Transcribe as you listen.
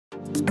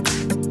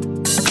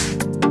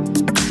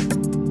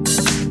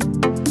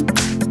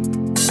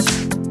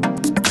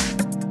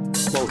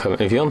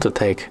welcome. If you want to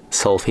take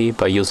selfie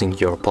by using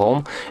your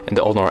palm and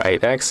the Honor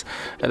 8X,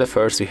 at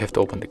first you have to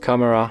open the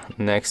camera,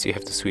 next you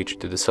have to switch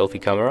to the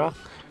selfie camera,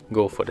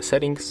 go for the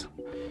settings.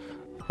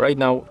 Right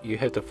now you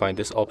have to find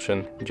this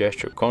option,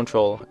 gesture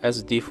control.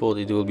 As default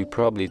it will be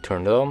probably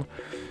turned on,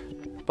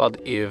 but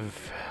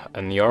if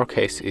in your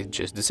case it's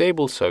just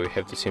disabled, so you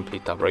have to simply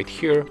tap right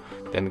here,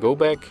 then go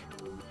back,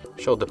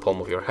 show the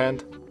palm of your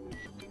hand.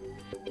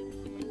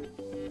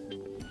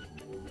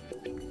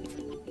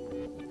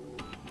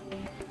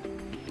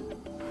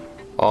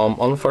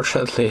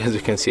 Unfortunately, as you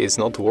can see, it's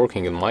not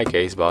working in my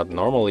case, but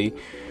normally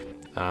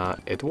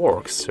it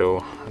works,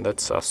 so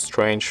that's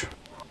strange,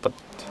 but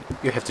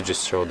you have to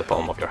just show the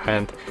palm of your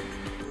hand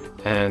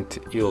and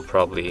you'll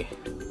probably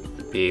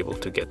be able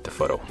to get the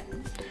photo.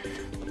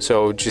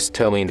 So just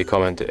tell me in the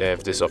comment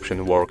if this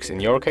option works in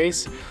your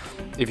case.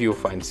 If you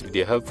find this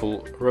video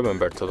helpful,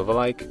 remember to leave a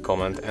like,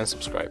 comment and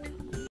subscribe.